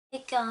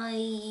Hey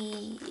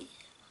guys.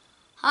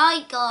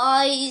 Hi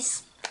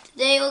guys.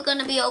 Today we're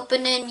gonna be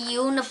opening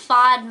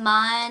Unified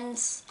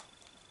Minds.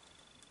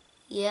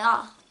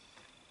 Yeah.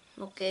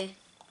 Okay.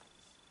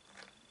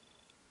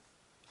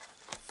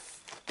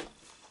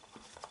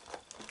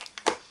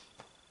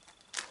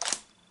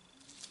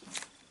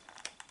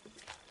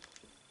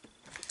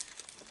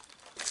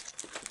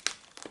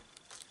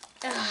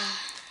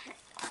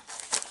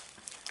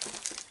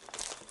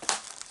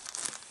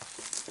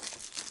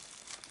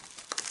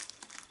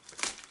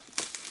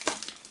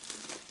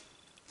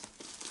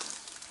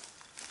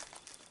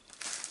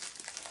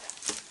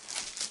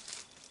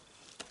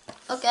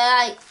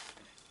 Okay.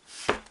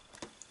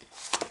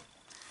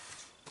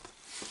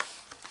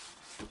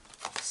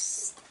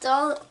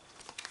 Start.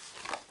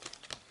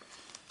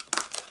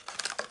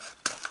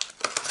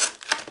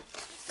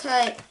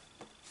 Okay.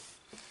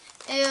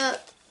 Yeah.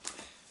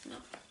 No.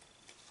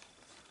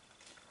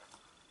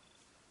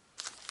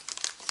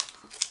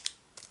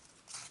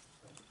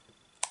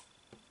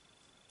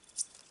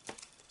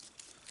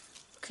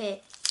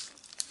 Okay.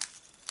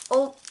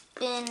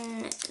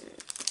 Open.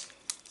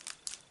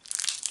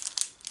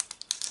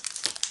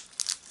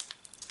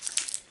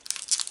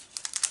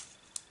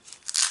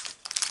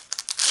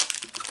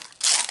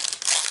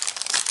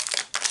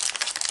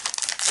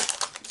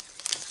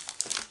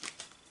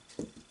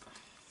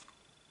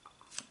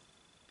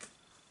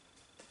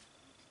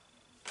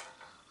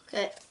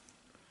 Okay.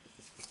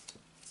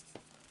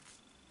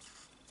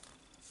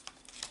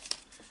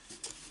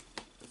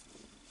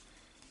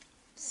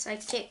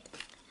 Psychic.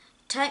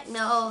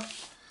 Techno.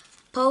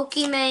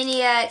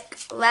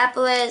 Pokemaniac.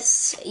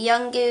 Lapras.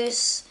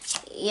 Yungoos.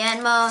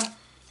 Yanma.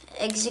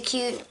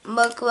 Execute.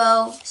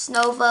 Mugwell.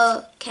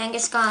 Snova.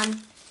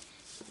 Kangaskhan.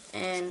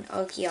 And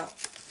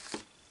Archeops.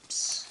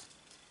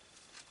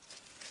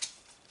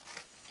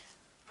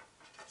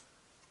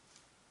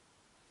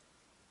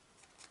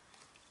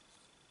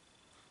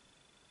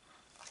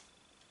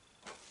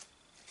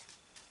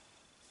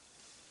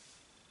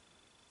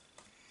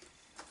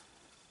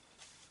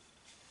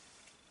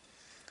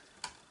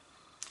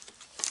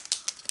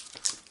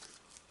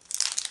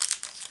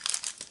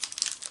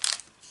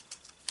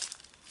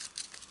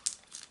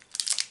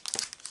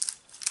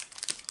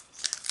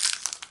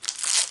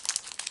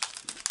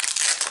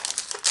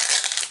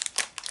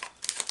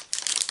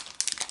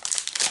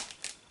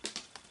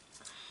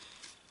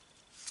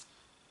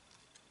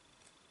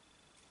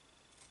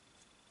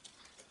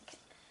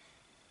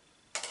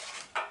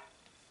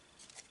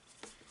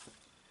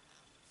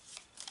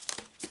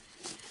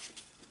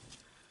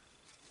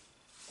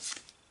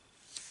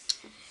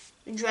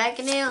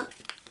 Dragonair,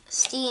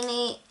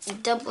 Steenie,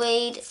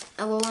 Doublade,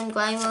 Alolan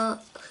Grimer,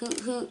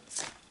 Hoot,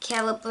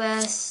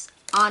 Calabrese,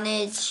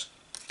 Onage,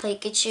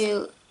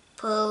 Pikachu,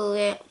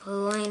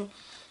 Purloin,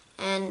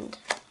 and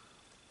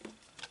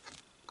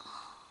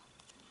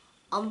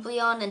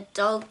Umbreon and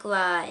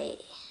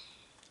Darkrai.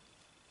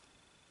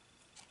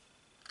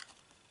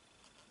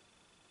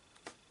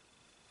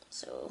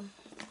 So,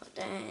 put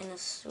that in a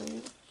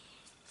suite.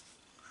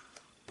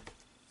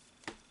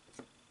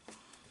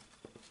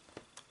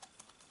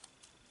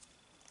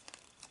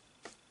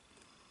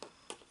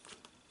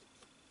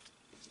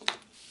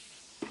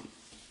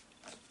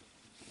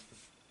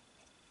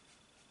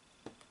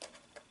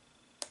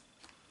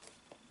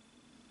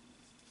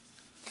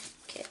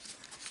 Okay.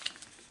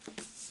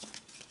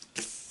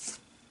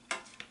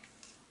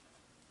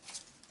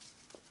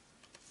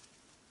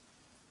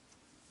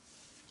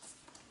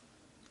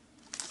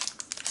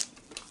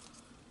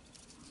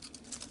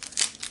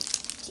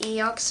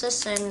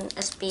 Deoxys and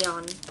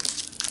Espeon.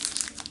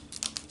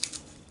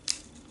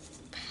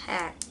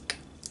 Pack.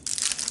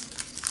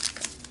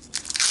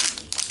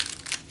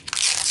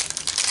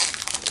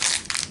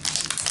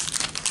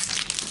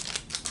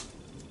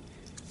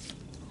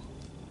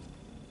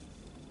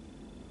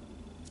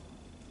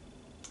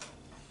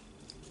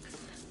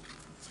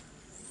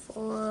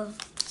 Four.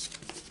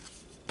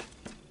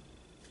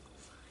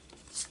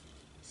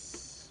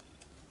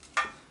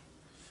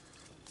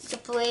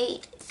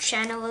 Doublade,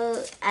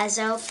 Channeler,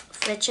 Azelf,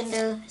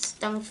 Fletchender,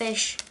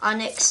 Stunfish,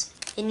 Onyx,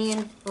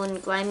 Inion,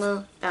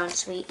 Grimer,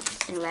 Bounsweet,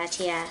 and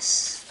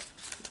Latias.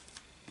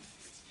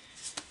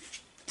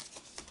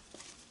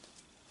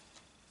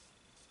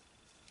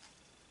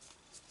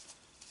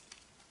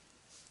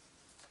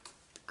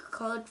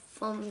 Card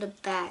from the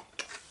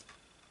back.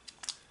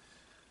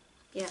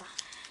 Yeah.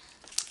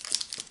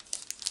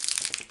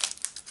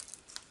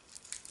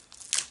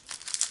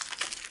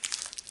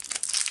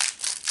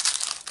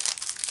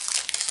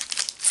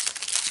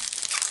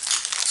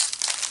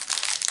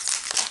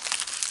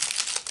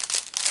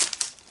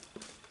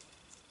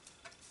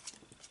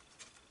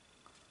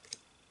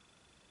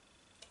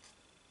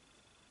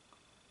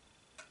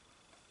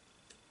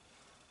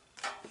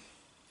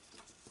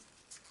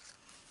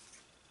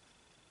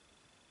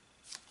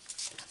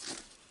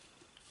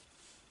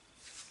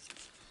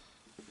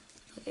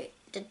 Okay.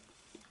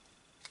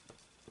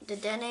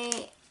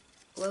 Dedenne,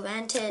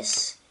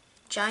 Lurantis,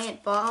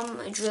 Giant Bomb,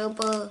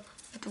 Drillbur,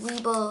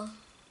 Dweeble,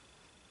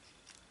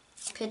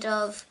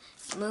 Pidove,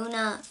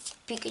 Munna,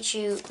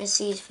 Pikachu,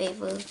 Missy's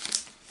favorite,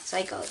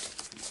 Psycho.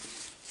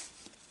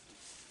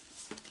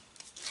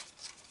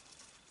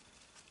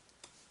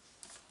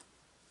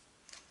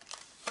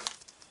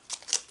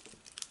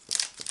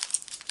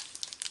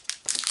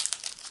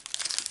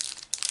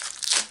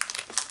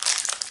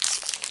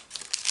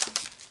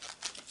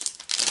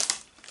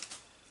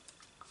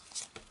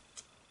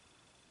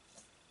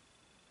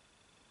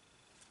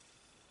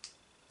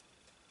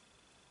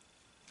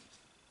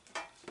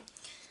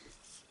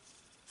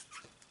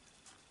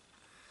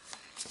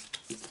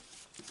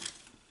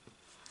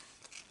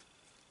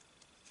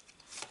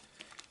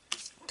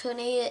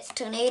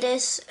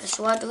 Tornadus,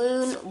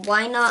 Swadloon,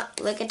 Wynaut,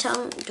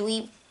 Lickitung,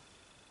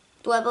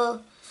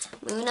 Dwebble,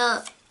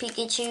 Munna,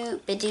 Pikachu,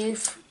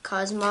 Bidoof,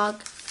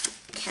 Cosmog,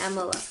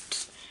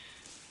 Camelot.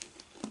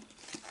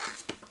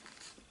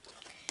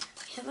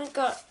 We haven't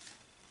got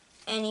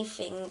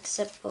anything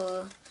except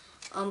for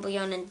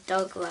Umbreon and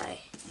Doglai.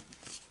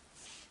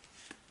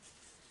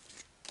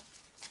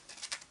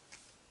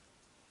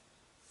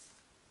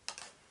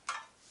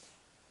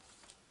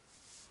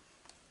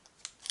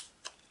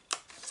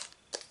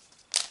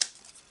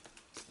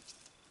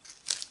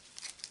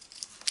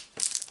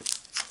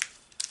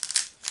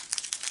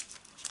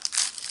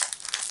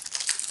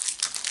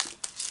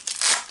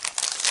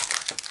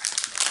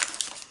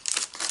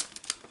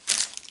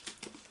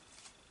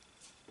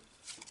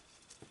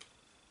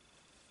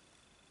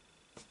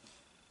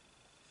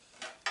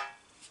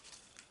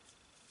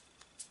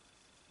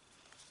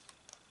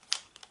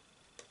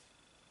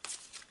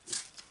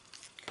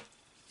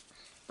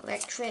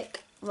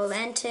 Electric,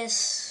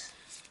 Volantis,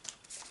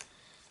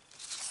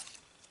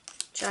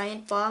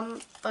 Giant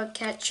Bomb,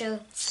 Bugcatcher,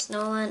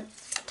 Snorunt,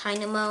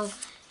 Tynamo,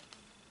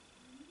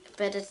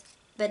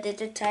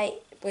 Beditite,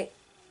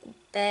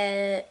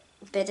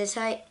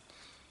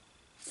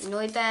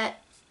 Noibat,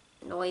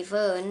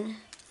 Noivern,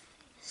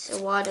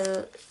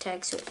 Sawada,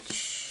 Tag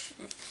Switch.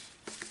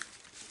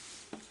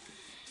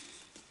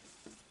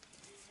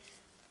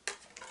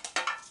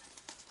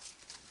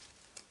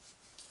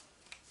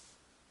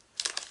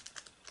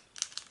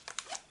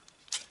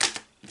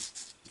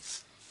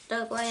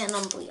 Doglai and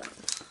Umbreon.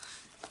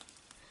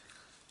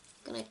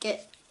 Gonna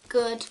get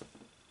good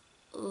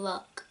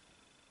luck.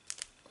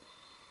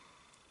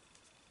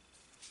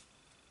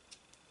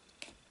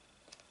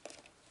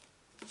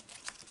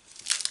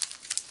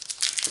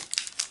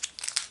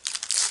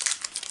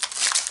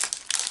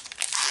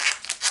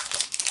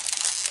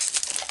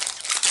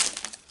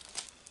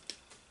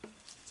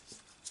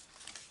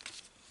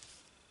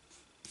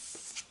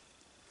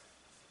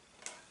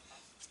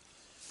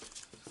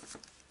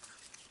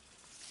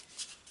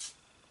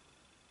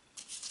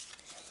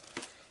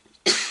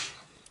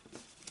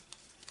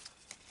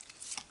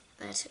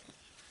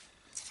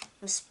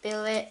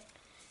 Spirit,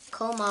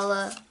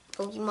 Komala,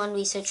 Pokemon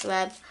Research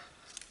Lab,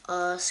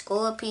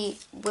 Scolipede,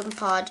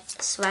 Wimpod,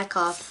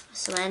 Swackoff,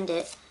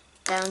 Salandit,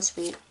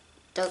 Downsweet,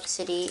 Dark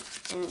City,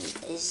 and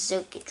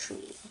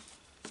Xurkitree.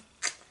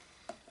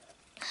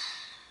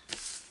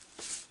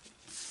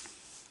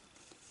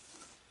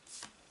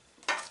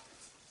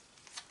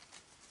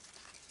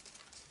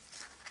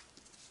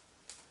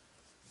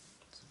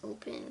 Let's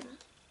open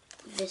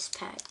this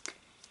pack.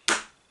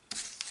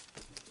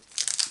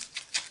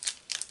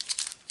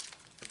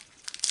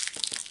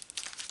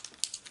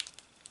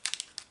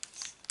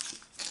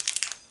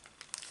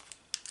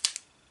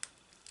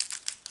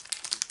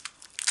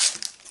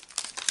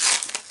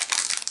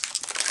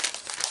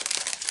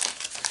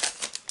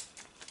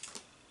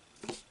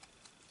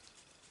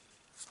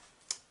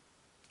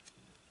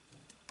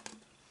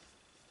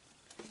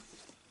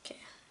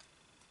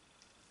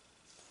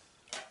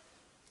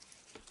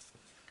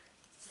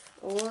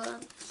 Or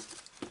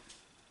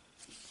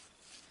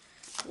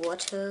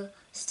Water,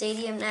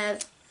 Stadium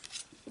Nav,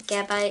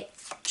 Gabite,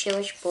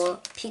 Cherish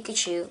Ball,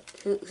 Pikachu,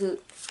 Hoot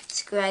Hoot,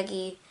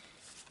 Scraggy,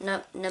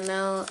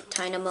 Namel,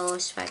 Tynamo,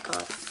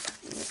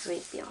 Swackoff, and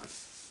Drapion.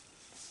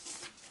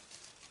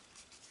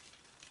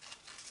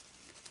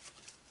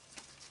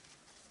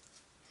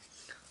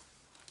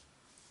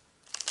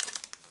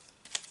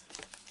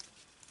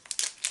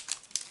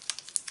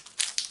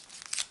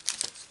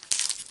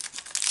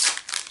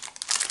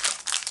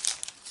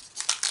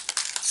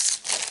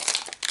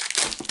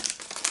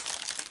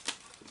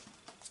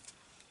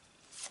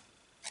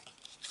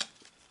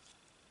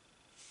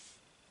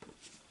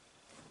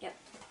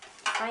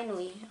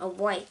 Finally, a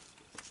white.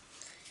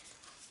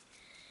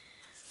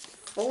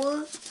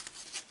 4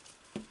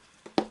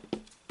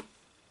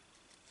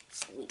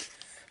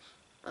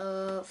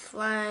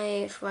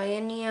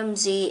 Flyinium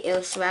Z,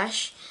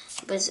 Airthrash,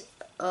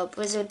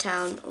 Blizzard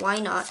Town,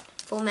 Wynaut,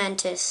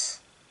 Fomantis.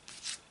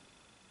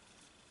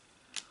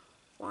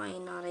 Why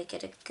not? I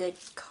get a good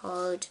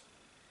card.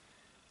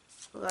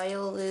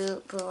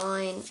 Riolu,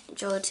 Purloin,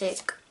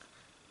 Joltik,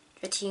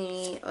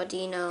 Dratini,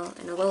 Audino,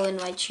 and Alolan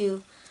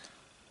Raichu.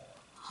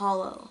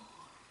 Hollow.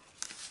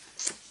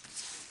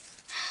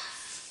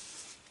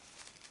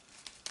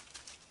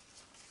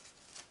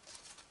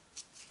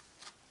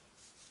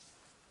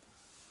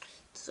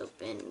 Let's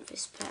open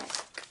this pack.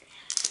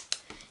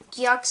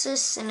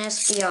 Deoxys and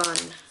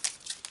Espeon.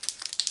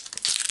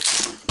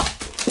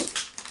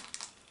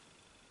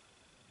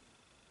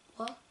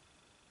 What?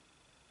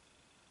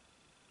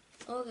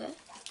 Okay.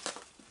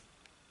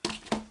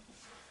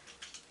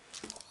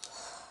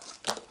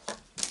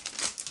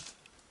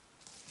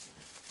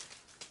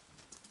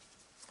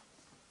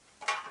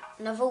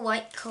 Another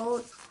white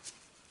coat.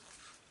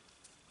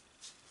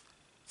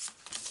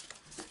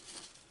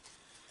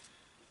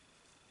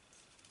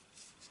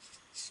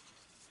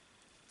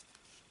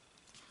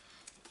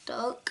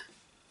 Duck.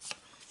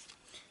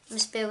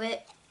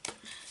 Spirit.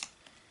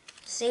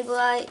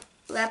 Sableye.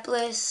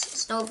 Lapras.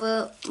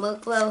 Snover.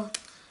 Murkrow.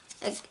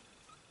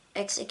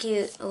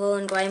 Execute.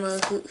 Alolan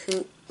Grimer. Hoot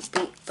Hoot.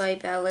 Beat by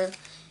Bowler.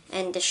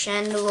 And the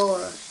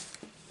Chandelure.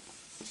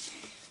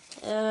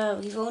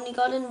 We've only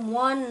gotten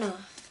one.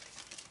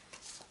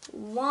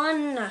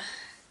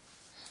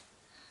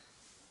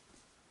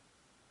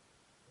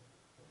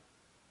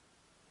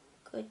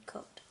 Good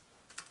code.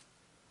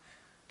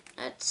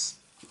 That's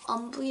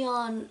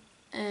Umbreon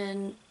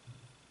and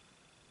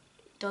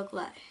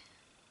Doglai.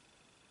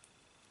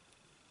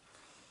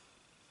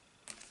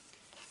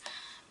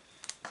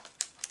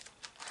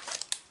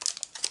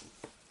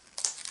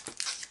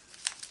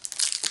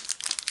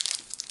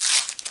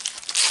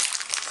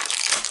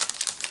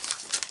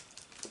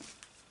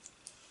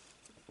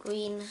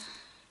 Green.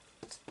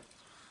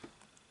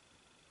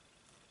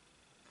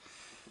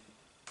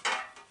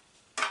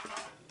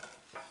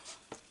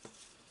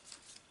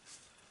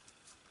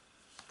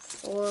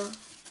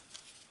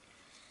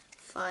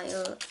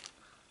 Fire,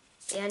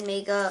 and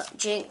Mega,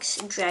 Jinx,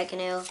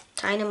 Dragonale,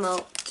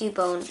 Tynamo,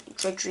 Cubone,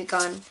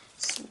 Drudrigon,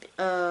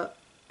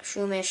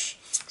 Shroomish,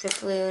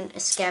 Drifloon,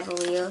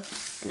 Escavalier,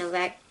 and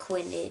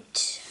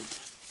Araquanid.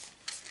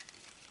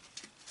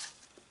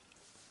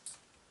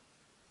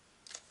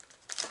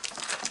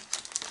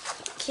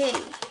 Okay.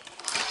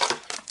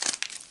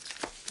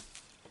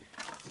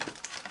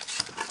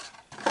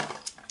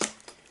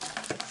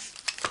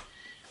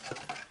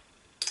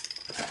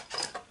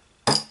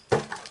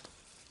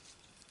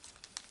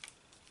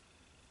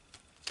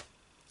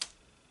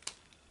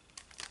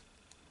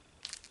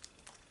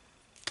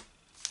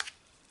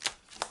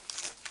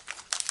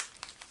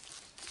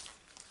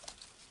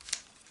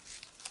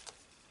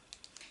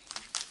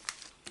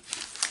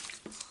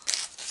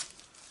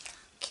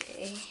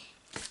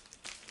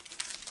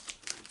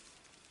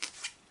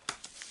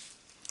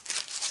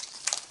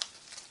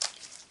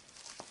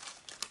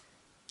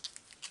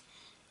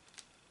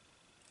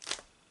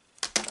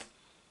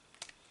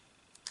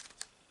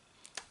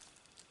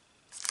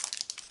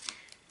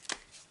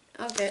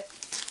 Okay.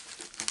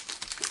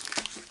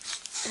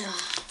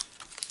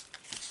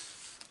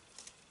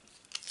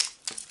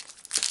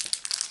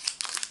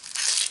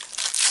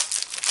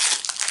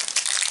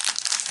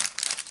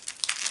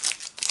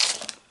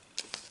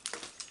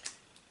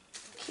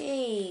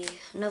 Okay,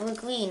 another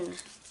green.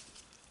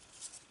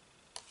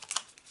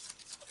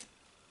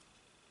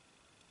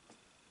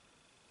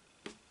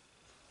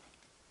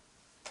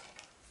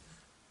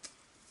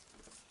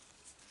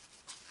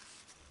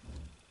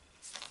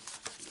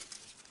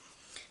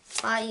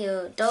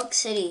 Fire, Dog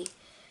City,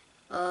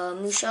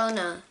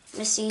 Musharna,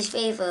 Misty's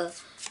Favor,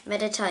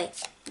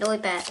 Meditite,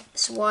 Noibat,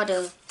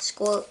 Swatter,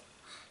 Scolipede,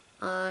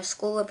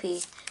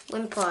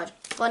 Wimpod,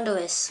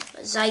 Thunderous,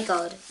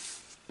 Zygarde.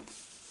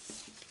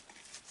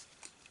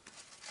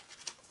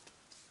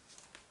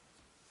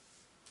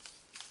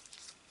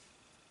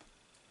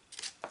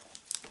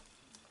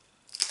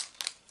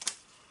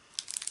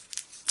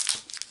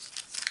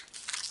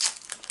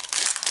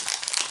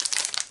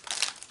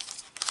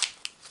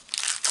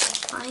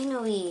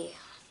 Finally.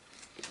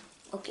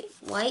 Okay,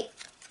 white.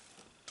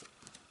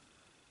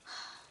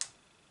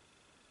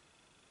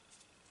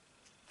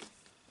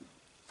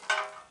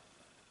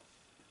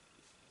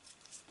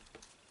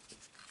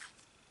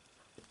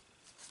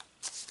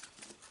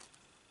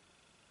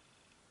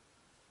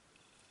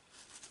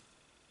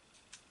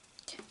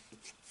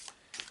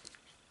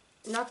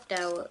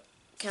 Knockdown,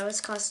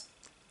 Caracosta,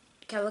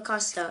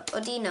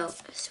 Odino,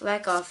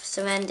 Swaggoff,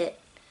 Surrendit,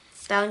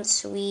 Bounce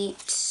Sweet,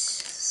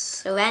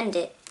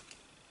 Surrendit,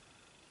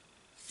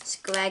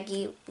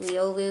 Scraggy,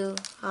 Riolu.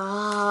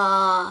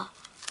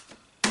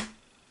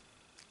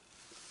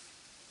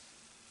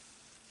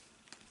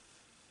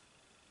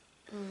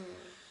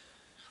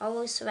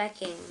 Hollow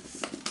Swacking.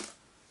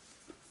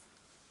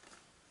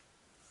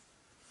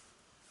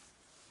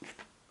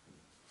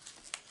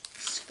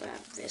 Let's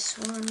grab this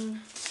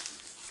one.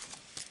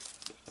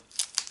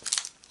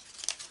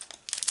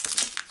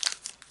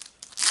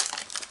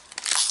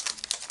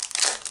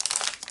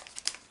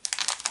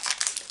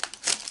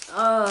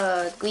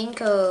 Green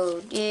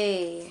code,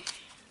 yay.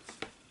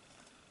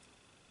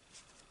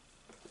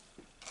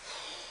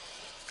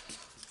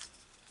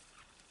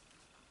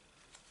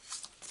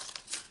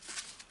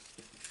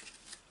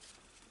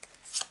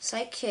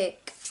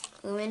 Psychic,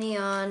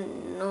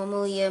 Lumineon,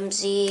 Normal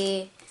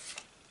EMZ,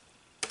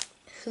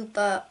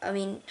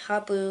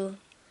 Habu,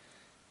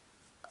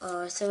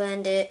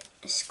 Surrendit,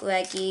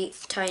 Scraggy,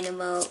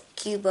 Tynamo,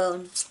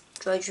 Cubone,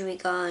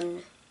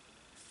 Drudrigon,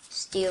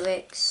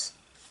 Steelix,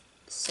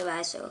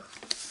 Salazzle.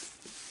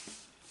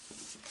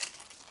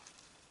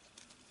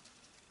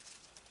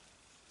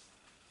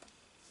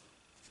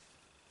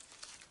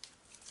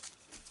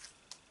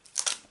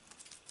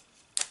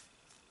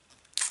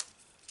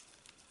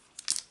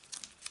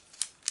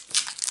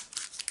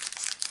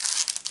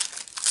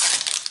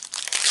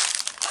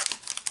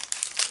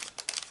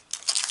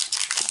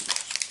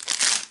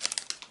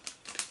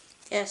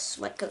 Yes,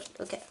 what code?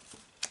 Okay.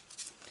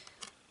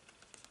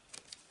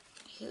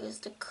 Here's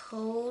the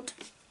code.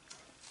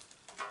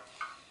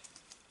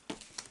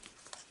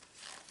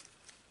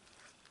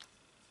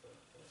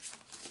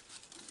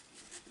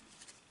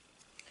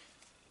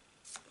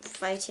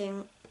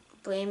 Fighting,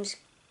 Brains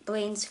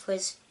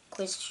quiz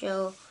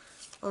show,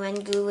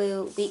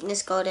 Oranguru,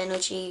 Weakness God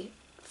Energy,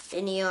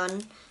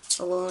 Finneon,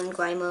 Alone,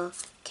 Grimer,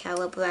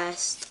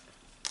 Caliblast,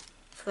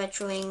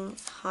 Fletchling,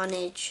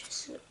 Honage,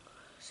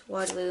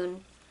 Swadloon,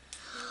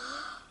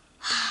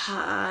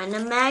 and a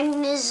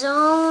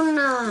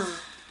Magnezone.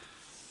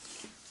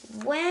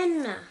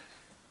 When?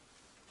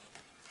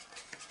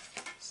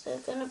 Is there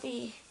gonna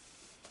be...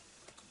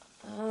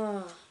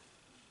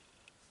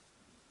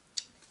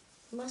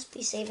 must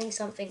be saving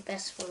something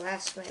best for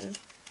last win.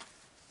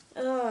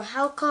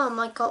 How come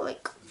I got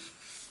like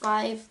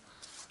 5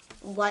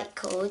 white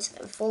codes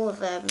and 4 of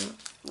them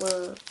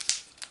were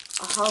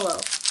a hollow?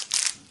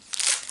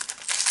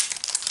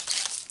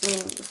 I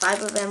mean,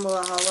 5 of them were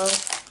a hollow,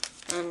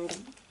 and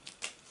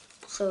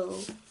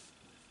so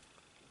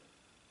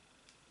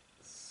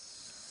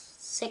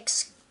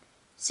 6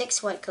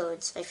 white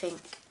codes, I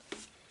think.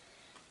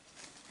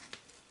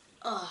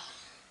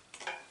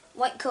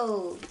 White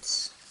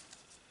codes.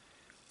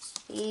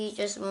 We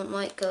just want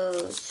white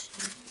codes.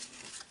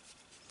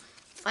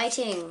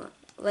 Fighting.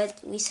 Red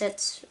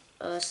resets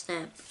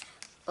snap.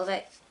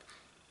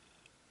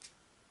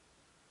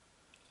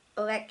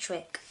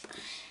 Electric.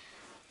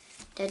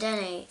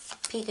 Dedenne.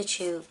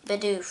 Pikachu.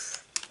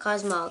 Bidoof.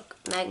 Cosmog.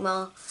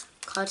 Magmar.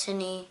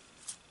 Cottonee.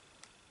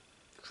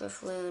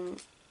 Drifloon.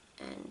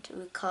 And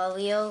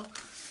Lucario.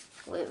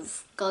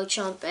 With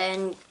Garchomp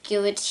and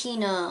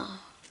Giratina.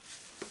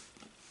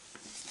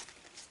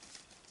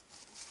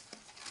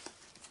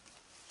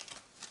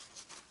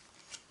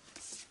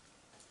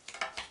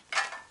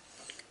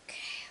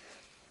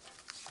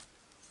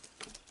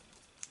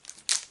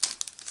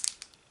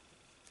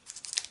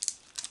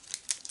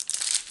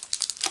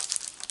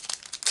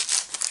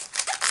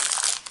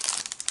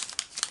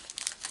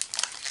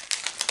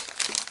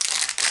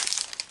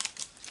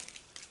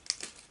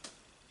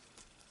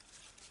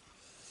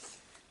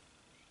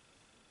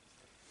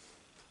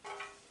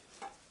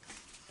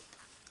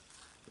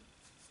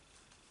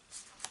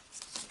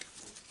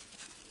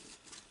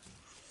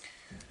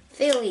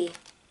 Philly,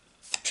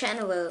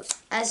 Channeler,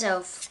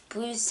 Azelf,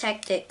 Bruise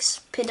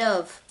Tactics,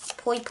 Pidove,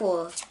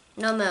 Poipor,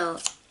 Nomel,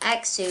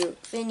 Axu,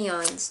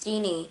 Finneon,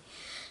 Steenie.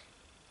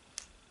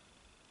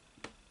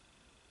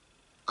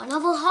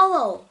 Another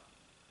hollow!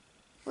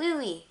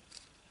 Really?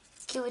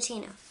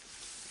 Giratina.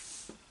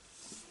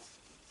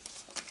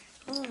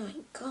 Oh my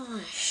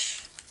gosh.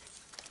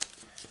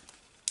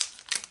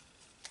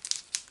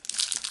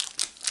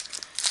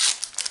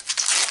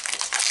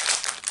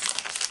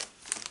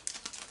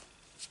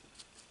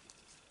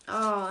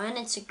 Oh, and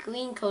it's a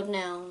green code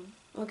now.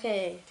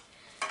 Okay.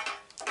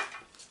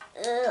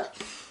 Ugh.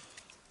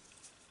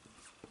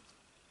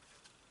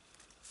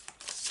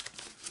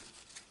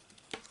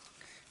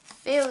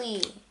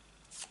 Philly,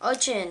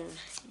 Urchin,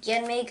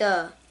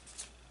 Yanmega,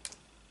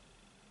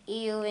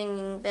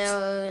 Ewing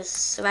Bells,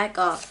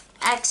 Swackoff,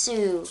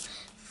 Axu,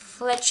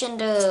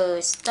 Fletchender,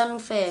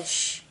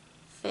 Stunfish,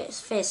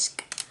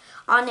 Fisk,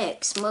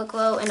 Onyx,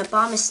 Murkrow, and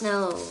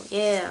Abomasnow.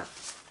 Yeah.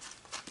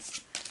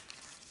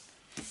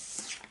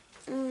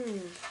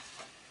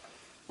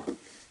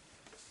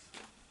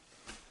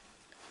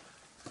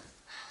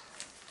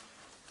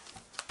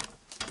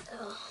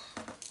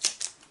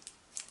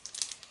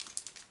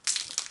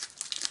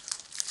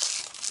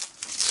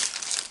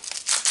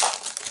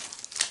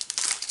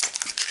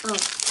 Oh,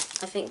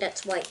 I think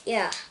that's white.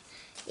 Yeah.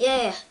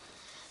 Yeah.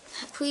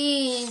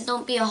 Please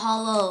don't be a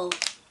hollow.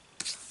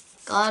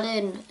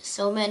 Gotten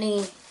so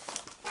many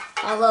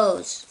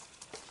hollows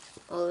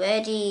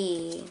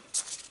already.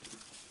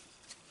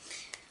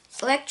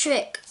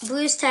 Electric,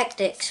 Bruise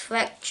Tactics,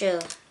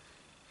 Fracture,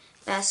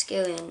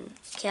 Basculin,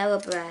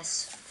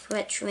 Calibrass,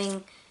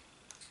 Fletchling,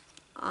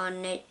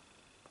 Onage,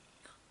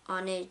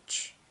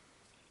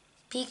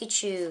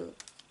 Pikachu,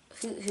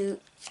 Hoot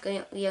Hoot,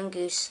 Young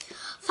Goose.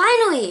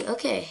 Finally!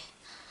 Okay.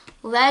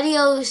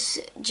 Latios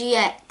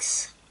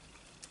GX.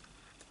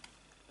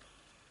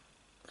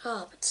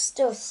 Oh, but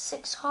still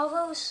 6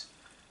 hollows?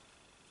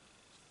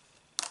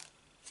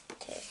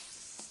 Okay.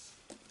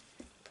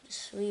 Put a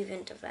sleeve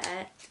into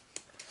that.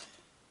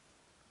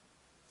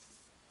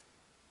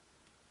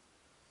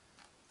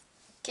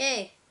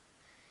 Okay.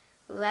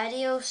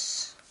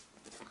 Latios.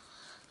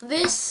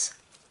 This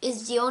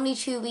is the only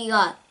 2 we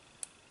got.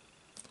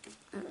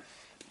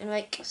 And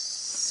like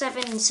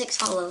 7 and 6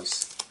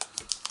 hollows.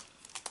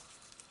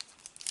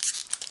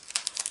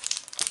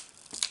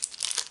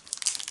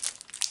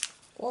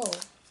 Whoa.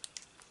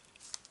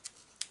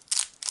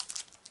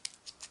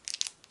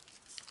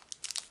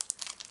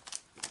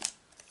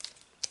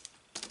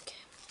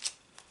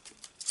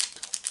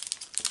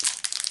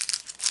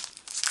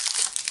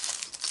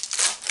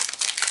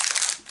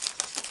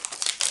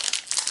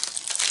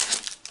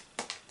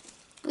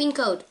 Green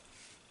code.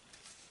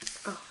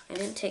 Oh, I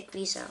didn't take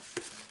these out.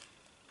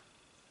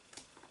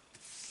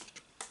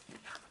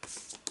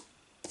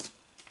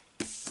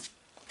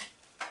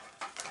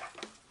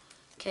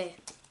 Okay.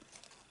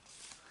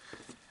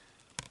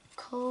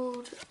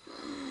 Code.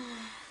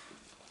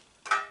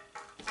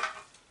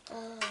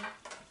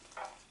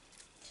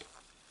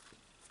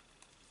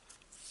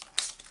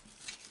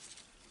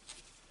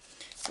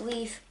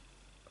 Leaf.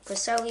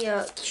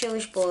 Cresselia,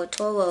 Chilishbor,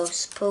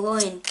 Tauros,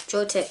 Purloin,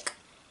 Jotik,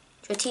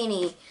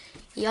 Dratini,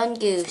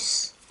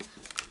 Yungoos,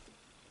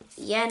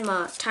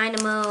 Yanma,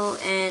 Tynamo,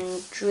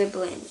 and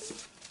Dribbling.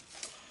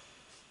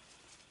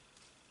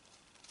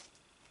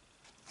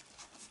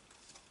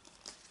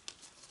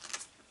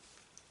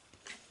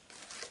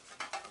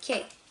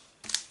 Okay.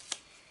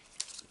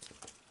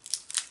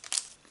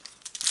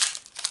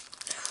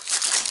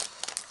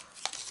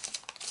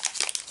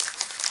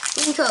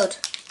 Green code.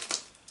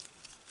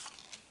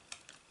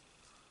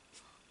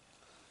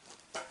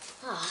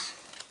 Ah.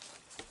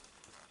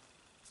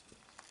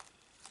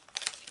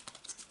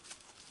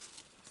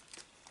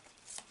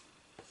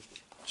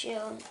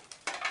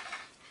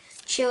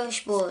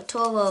 Chilishbor,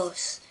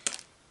 Tauros,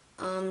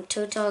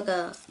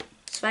 Totoga,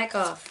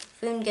 Spikeoff,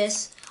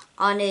 Fungus,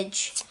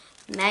 Onage,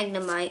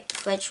 Magnemite,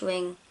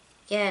 Fletchwing,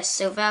 yes,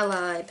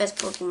 Silvally, best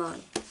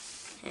Pokemon,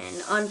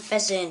 and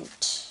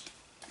Unpheasant.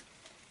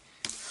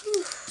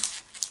 Whew.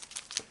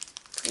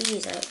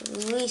 Please, at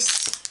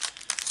least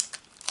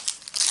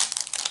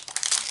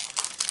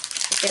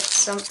get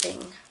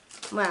something.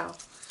 Wow.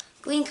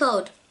 Green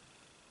code.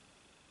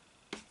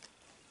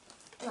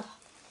 Ugh.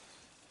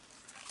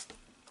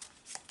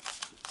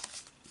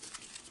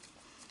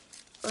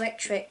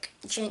 Electric,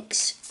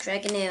 Jinx,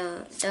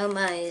 Dragonair,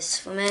 Dhelmise,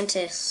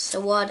 Fomantis,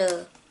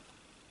 Sawada,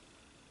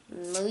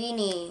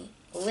 Marini,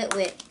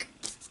 Litwick,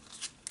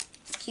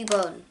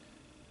 Cubone,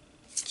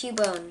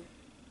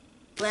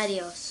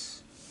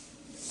 Gladios.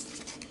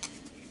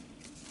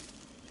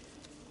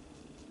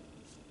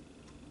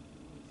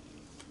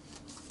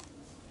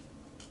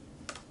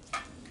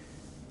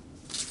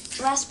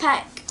 Last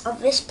pack of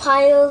this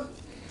pile,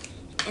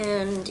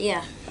 and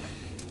yeah.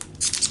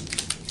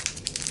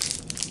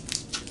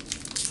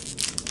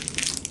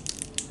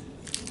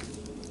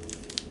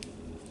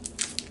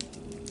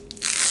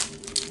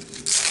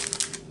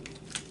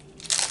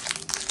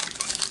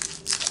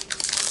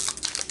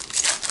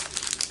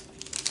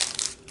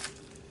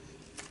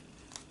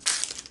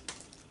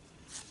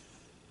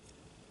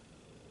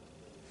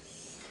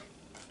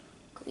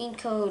 Green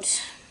code.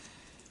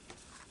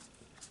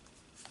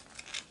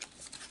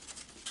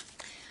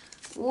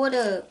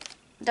 Water,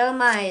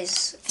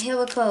 Dhelmise,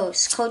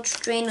 Heracross, Coach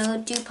Trainer,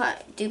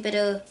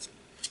 Dupiter,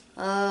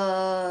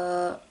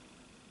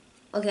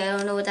 okay, I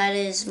don't know what that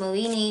is,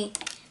 Marini,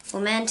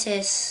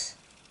 Fomantis,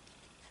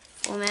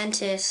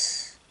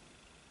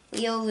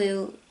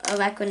 Riolu,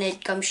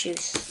 Arachnid,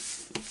 Gumshoes.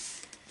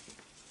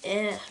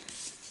 Yeah.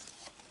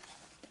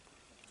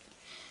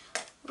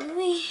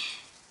 Really?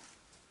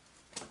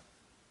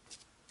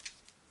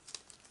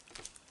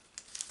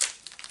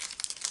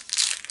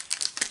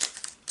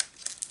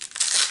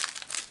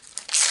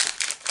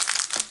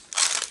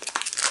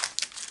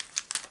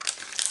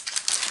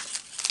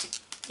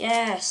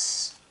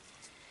 Yes.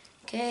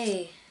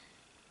 Okay.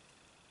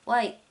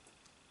 White.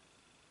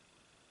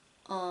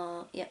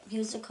 Yep,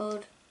 here's the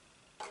code.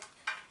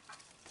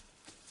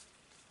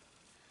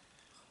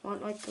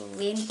 Want like a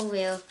rainbow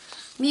whale.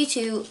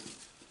 Mewtwo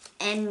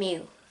and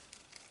Mew.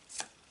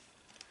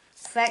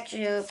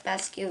 Fracture,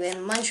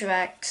 Basculin,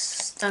 Munchlax,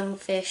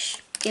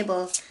 Stunfish,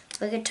 Gibble,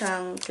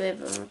 Lickitung,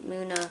 Dribble,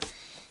 Muna.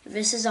 If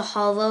this is a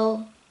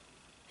hollow,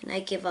 and I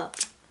give up.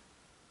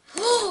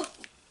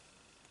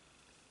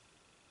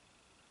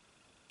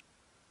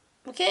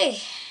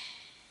 Okay.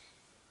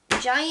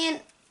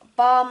 Giant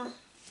Bomb,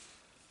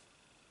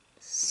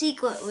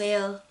 Secret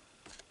Rare.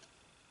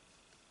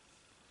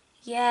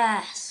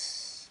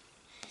 Yes.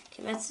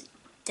 Okay, that's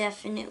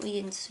definitely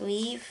in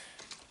sleeve.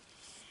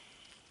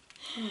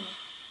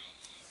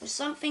 For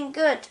something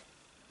good.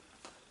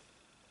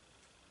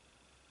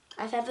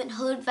 I haven't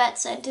heard that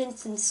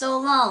sentence in so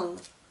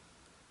long.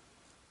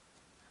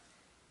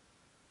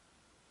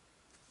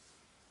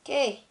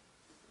 Okay.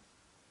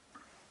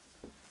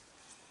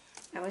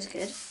 That was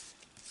good.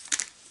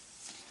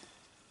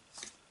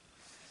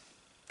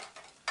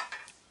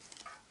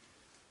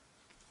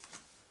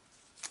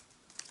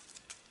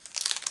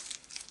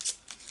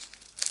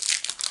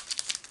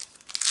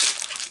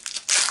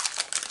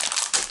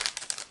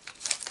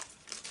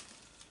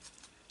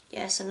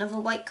 Yes, another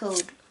white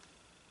code.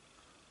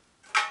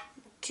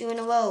 2 in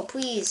a row,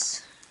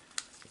 please.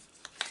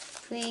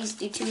 Please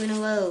do 2 in a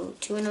row.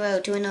 2 in a row,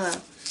 2 in a row.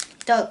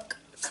 Duck,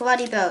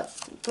 Karate Belt,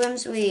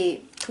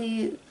 Grimsby,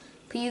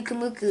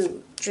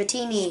 Puyukamuku,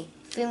 Dratini,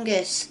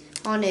 Fungus,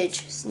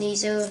 Honage,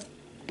 Sneasel,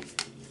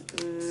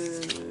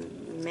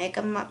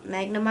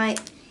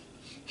 Magnemite,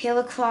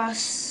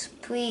 Heracross,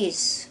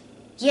 please.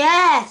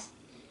 Yes!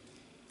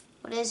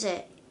 What is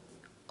it?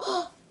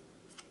 Oh!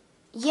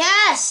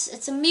 Yes!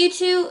 It's a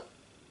Mewtwo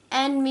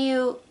and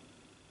Mew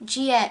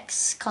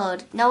GX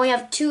card. Now we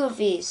have 2 of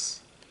these.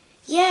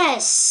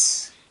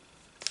 Yes!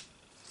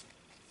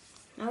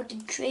 Now we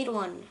can trade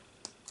one.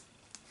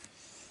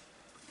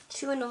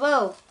 2 in a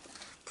row.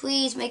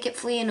 Please make it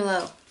 3 in a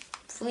row.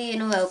 3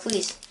 in a row,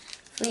 please.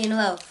 3 in a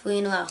row, 3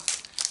 in a row.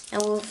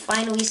 And we're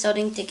finally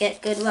starting to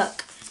get good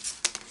luck.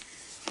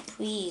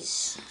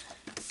 Please.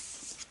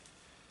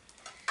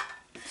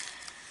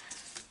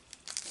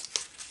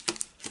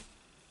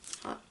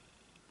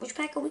 Which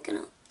pack are we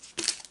gonna?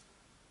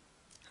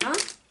 Huh?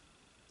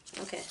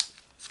 Okay.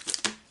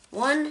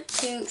 1,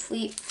 2,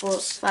 3, 4,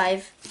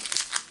 5.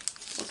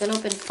 We're gonna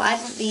open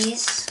 5 of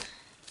these.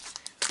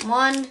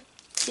 1,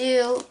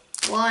 2,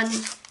 1,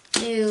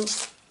 2,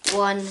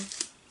 1,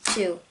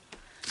 2.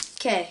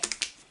 Okay.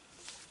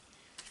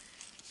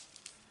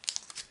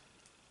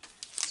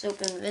 Let's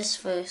open this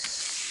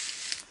first.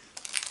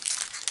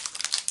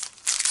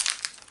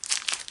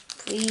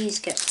 Please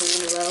get 3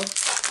 in a row.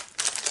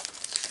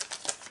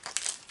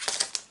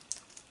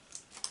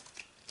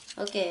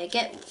 Okay, I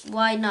get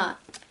why not.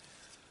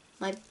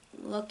 My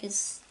luck is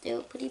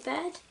still pretty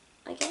bad,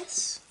 I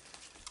guess.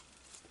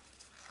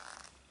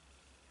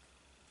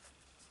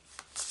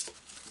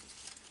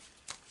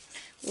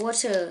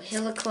 Water,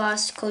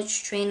 Heracross,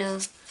 Coach Trainer,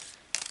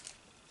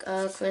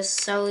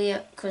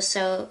 Cresselia,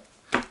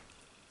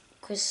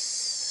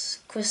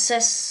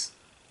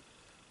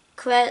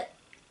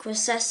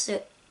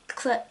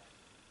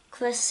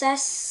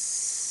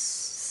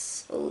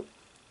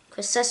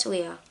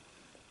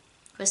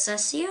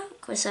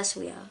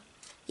 Cresselia,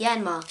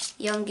 Yanma,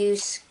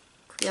 Yungoos,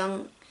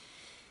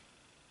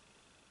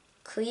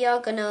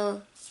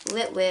 Kyogano,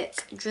 Litwick,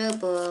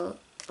 Dribble,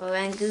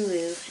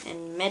 Oranguru,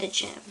 and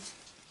Medicham.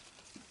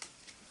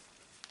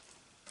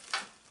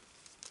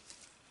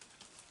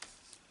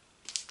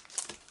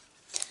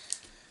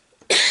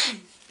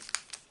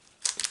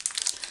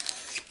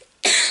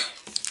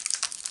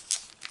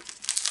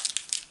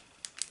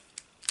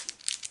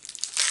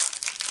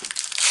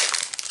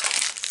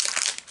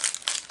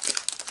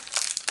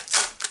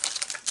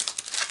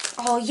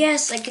 Oh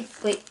yes, I could,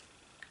 wait.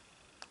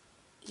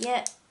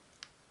 Yeah.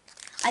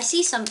 I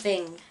see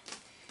something.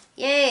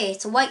 Yay,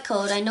 it's a white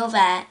code, I know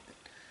that.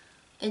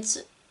 It's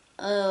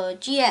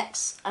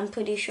GX, I'm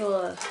pretty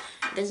sure.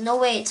 There's no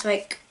way it's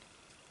like,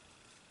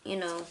 you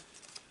know,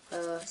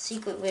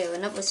 secret rare,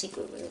 another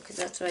secret rare, because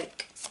that's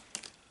like,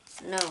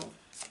 no.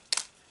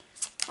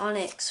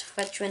 Onyx,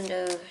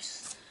 Fetchwinder,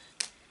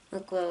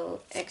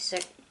 Muklo,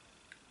 Exec.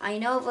 I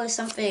know there's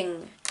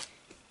something.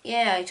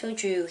 Yeah, I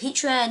told you.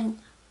 Heatran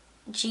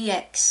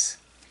GX.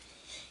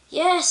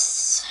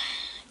 Yes!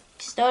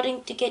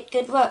 Starting to get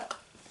good luck.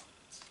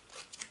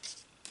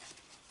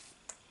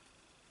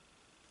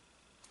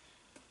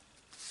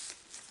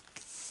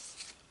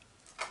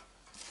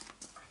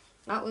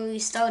 Not really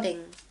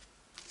starting.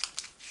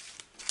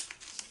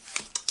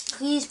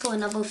 Please pull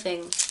another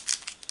thing.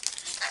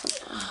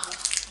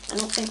 I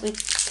don't think we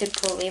could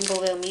pull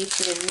Rainbow Rare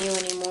Mewtwo and Mew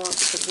anymore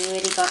because we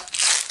already got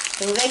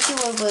the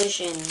regular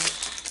version.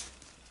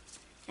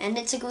 And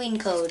it's a green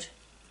code.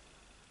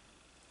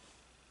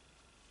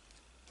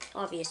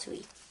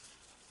 Obviously.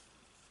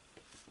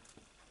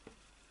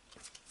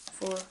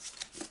 4.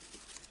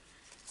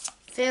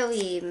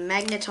 Fairy,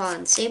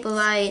 Magneton,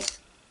 Sableye,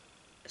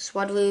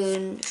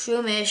 Swadloon,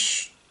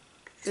 Shroomish,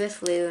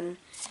 Drifloon,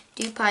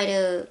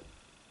 Dewpider,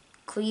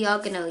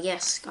 Kyogano,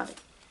 yes, got it.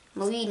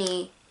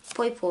 Marini,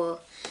 Poipole,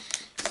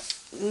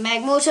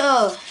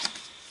 Magmoto.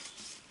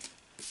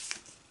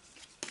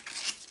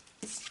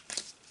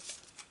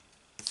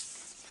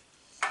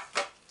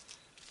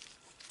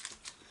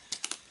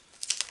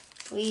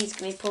 Please,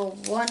 can we pull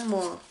one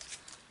more?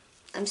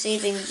 I'm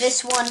saving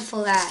this one for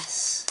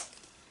last.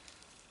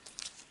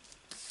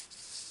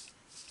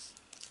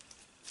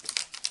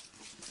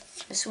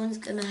 This one's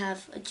gonna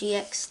have a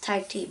GX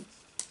tag team.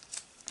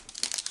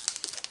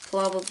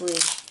 Probably.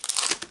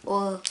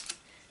 Or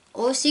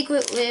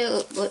secret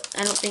rare, but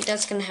I don't think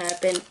that's gonna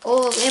happen.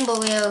 Or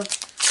rainbow rare,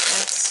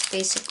 that's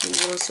basically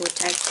also a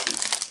tag team.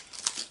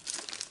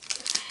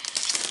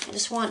 I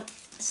just want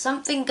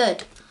something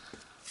good.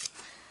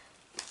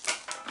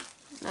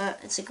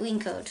 It's a green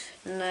code.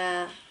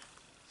 Nah.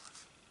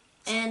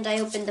 And I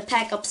opened the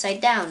pack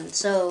upside down,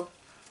 so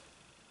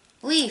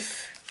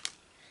Leaf,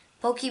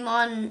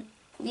 Pokemon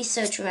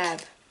Research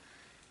Lab,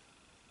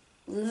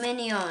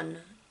 Luminion,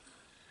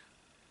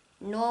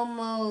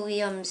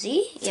 Normalium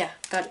Z? Yeah,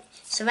 got it.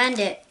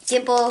 Surrender,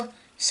 Gibble,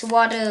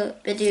 Swatter,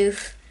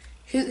 Bidoof,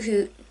 Hoot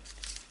Hoot.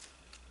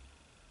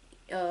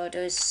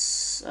 There's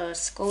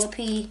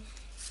Scolipede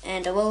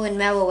and a Rowan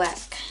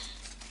Marowak.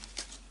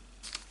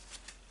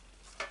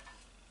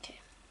 Okay.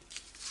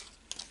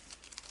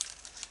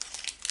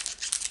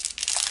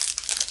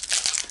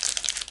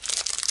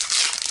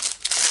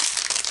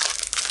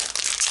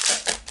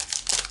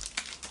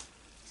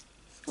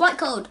 white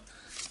code,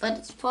 but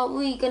it's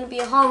probably gonna be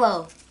a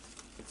hollow.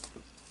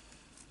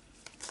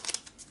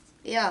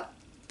 Yeah.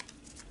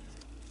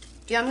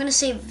 Yeah, I'm gonna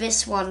save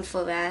this one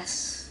for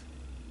last.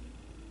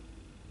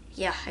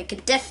 Yeah, I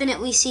could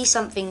definitely see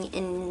something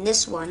in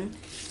this one.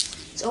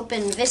 Let's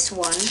open this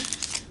one.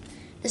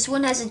 This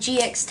one has a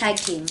GX tag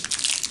team.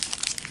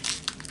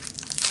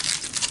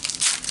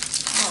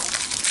 Oh.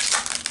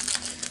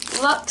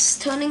 Lux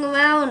turning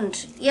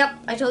around. Yep,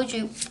 I told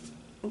you.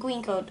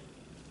 Green code.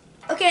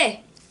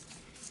 Okay.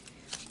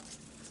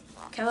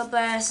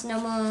 Calabash,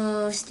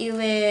 Nomo,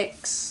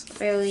 Steelix,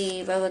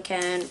 Fairy,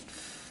 Relicanth,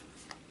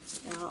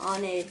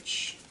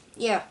 Onage.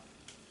 Yeah.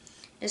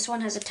 This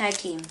one has a tag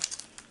team,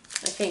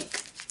 I think.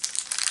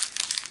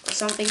 Or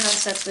something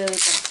else that's really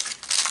good.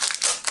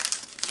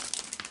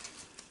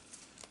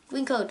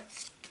 Green code.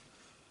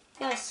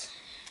 Yes.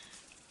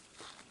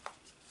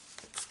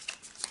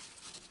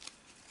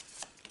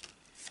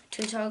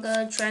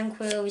 Tutarga,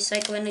 Tranquil,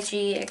 Recycle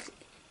Energy,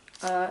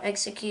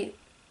 Execute,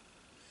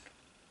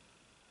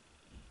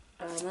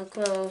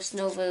 Micros,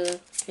 Nova,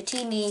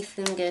 Fatimi,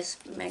 Fungus,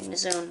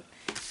 Magnezone,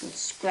 and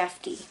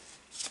Scrafty.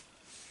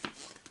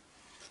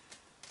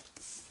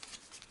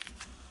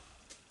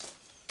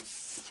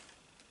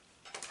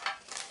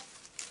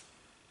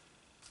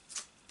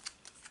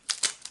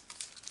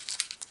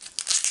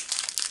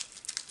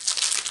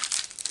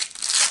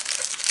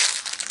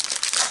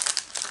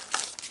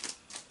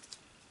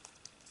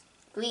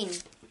 Green.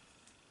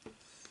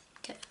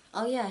 Okay.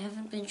 Oh yeah, I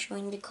haven't been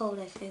showing the code,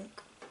 I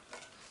think.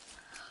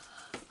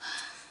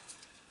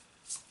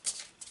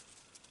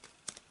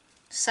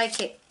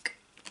 Psychic,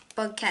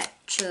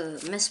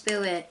 Bugcatcher,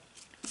 Mispirit,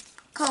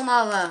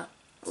 Komala,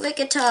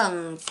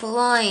 Lickitung,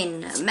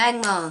 Purloin,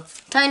 Magma,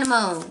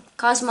 Dynamo,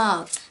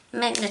 Cosmog,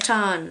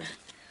 Magneton,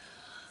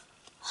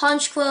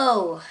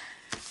 Honchkrow.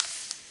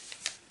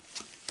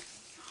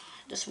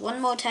 Just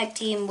one more tag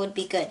team would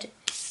be good.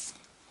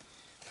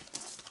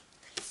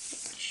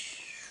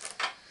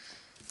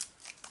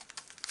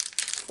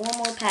 Four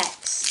more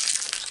packs.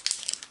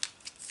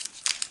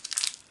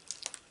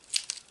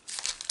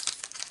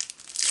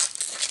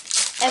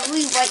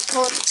 Every white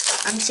code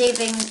I'm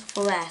saving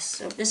for last.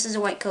 So if this is a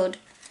white code,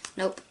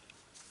 nope.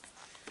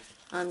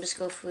 Just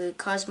go through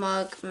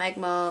Cosmog,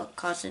 Magma,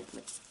 Cosmic.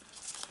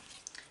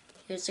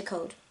 Here's the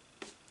code.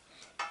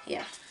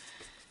 Yeah.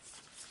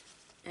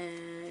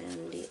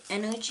 And the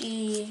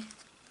energy.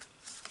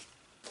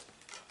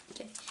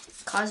 Okay.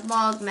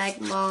 Cosmog,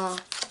 Magma,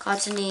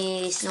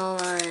 Cottony,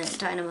 Snorunt,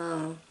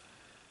 Dynamo,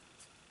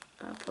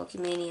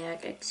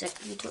 Pokemaniac,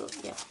 Executor.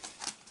 Yeah.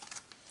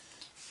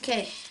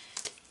 Okay.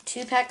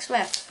 2 packs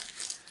left.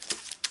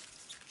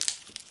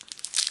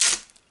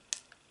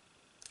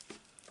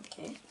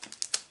 Okay.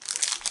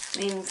 I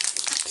mean,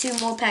 2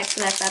 more packs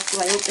left after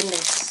I open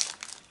this.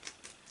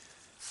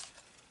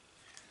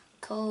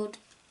 Code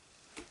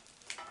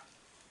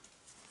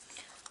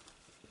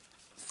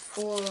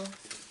for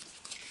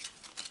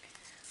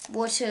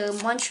Water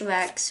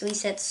Montrax,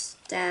 Reset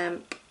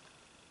Stamp,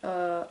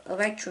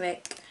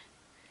 Electric,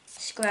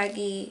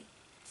 Scraggy,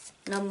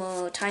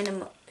 Number,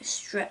 Tynamo,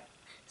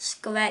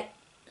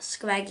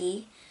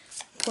 Scraggy,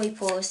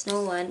 Poipo,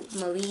 Snorunt,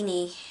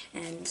 Marini,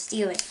 and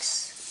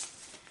Steelix.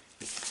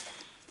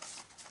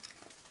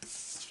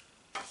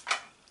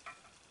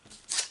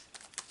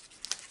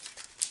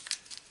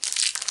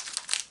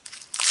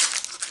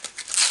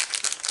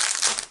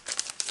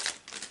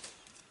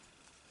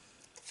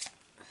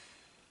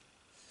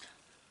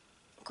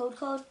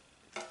 Code.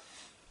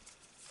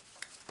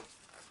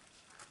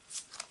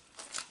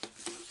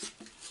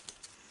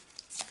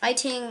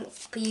 Fighting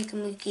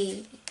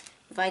Piyukamuki,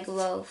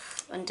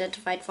 Vigoroth,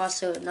 Unidentified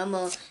Fossil,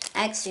 Number,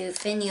 Axew,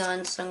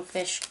 Finneon,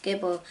 Sunfish,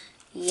 Gibble,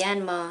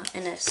 Yanma,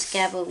 and a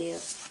Scavalier.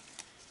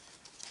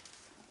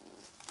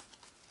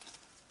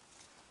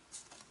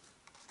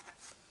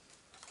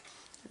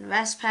 And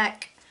last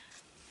pack.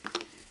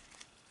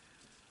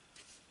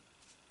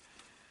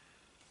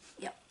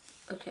 Yep,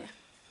 okay.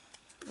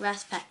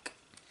 Last pack.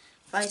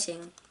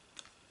 Fighting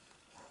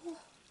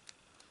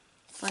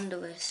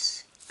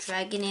Thunderous,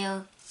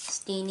 Dragonair,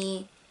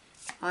 Steenie,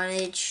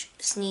 Onage,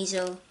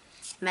 Sneasel,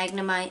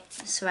 Magnemite,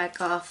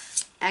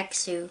 Swaggoth,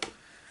 Axew.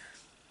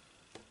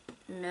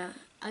 No,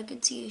 I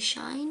could see a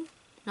Shine,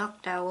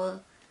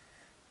 Noctowl.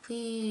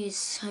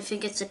 Please, I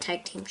think it's a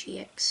Tag Team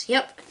GX.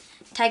 Yep,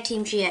 Tag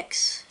Team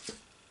GX.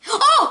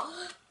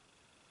 Oh!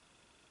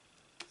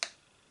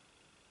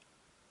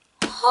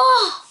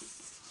 Oh!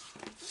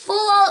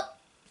 Full out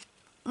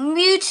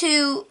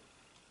Mewtwo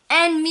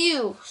and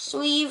Mew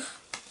sleeve.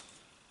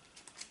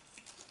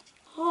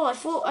 Oh, I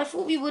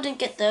thought we wouldn't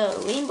get the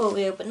rainbow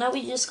rare, but now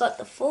we just got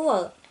the full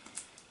out.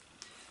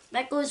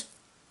 That goes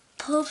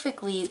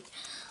perfectly.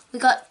 We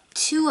got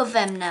 2 of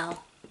them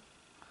now.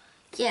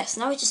 Yes,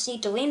 now we just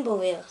need the rainbow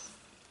rare.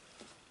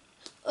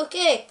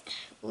 Okay,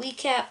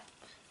 recap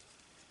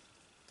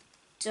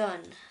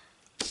done.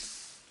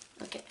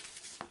 Okay.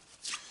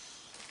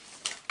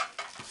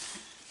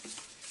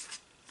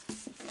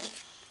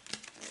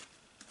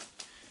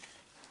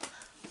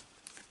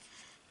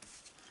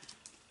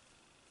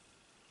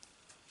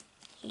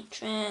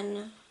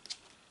 Heatran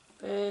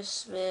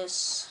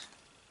versus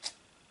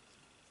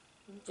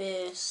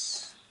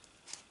this.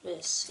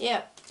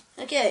 Yeah.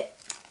 Okay.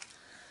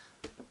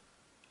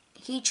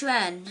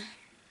 Heatran.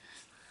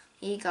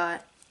 He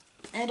got.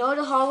 And all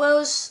the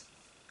hollows.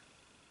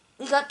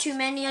 We got too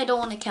many. I don't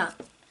want to count.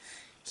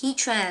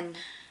 Heatran.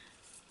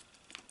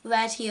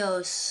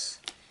 Latios.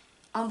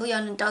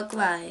 Umbreon and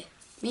Darkrai.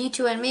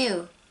 Mewtwo and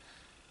Mew.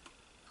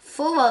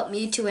 Full up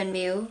Mewtwo and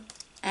Mew.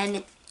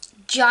 And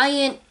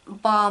Giant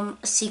Bomb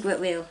Secret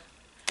Wheel.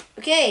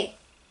 Okay.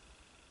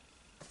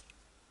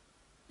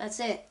 That's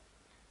it.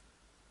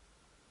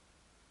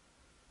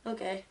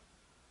 Okay.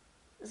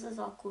 This is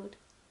awkward.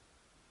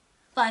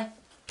 Bye.